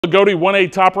WTHI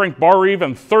 1A top-ranked Barr-Reeve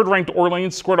and third-ranked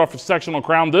Orleans squared off a sectional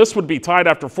crown. This would be tied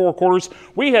after 4 quarters.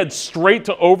 We head straight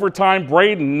to overtime.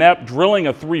 Braden Knepp drilling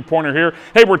a three-pointer here.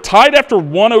 Hey, we're tied after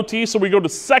 1 OT, so we go to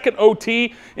second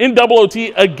OT. In double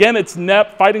OT, again, it's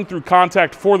Knepp fighting through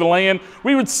contact for the lay-in.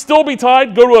 We would still be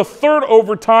tied. Go to a third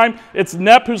overtime. It's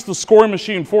Knepp who's the scoring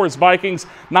machine for his Vikings,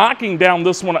 knocking down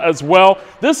this one as well.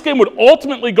 This game would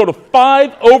ultimately go to 5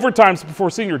 overtimes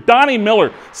before senior Donnie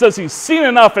Miller says he's seen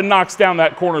enough and knocks down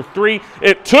that corner 3.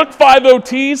 It took 5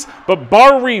 OTs, but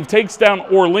Barr-Reeve takes down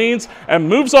Orleans and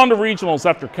moves on to regionals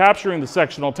after capturing the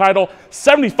sectional title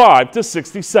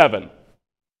 75-67.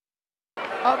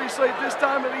 Obviously, at this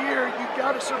time of the year, you've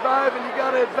got to survive and you've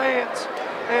got to advance.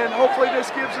 And hopefully this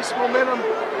gives us momentum,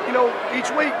 each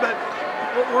week. But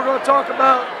we're going to talk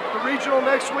about the regional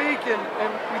next week, and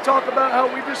we talk about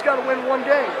how we just got to win 1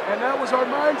 game. And that was our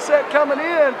mindset coming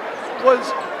in,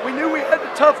 was we knew we had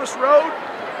the toughest road,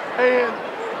 and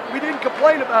we didn't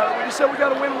complain about it. We just said we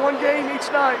got to win 1 game each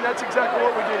night, and that's exactly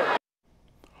what we did.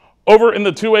 Over in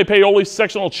the 2A Paoli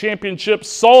Sectional Championship,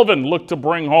 Sullivan looked to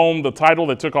bring home the title.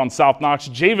 They took on South Knox.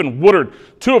 Javen Woodard,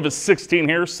 2 of his 16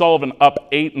 here. Sullivan up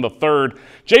 8 in the third.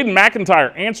 Jaden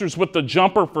McIntyre answers with the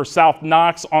jumper for South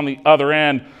Knox on the other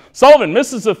end. Sullivan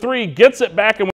misses a 3, gets it back, and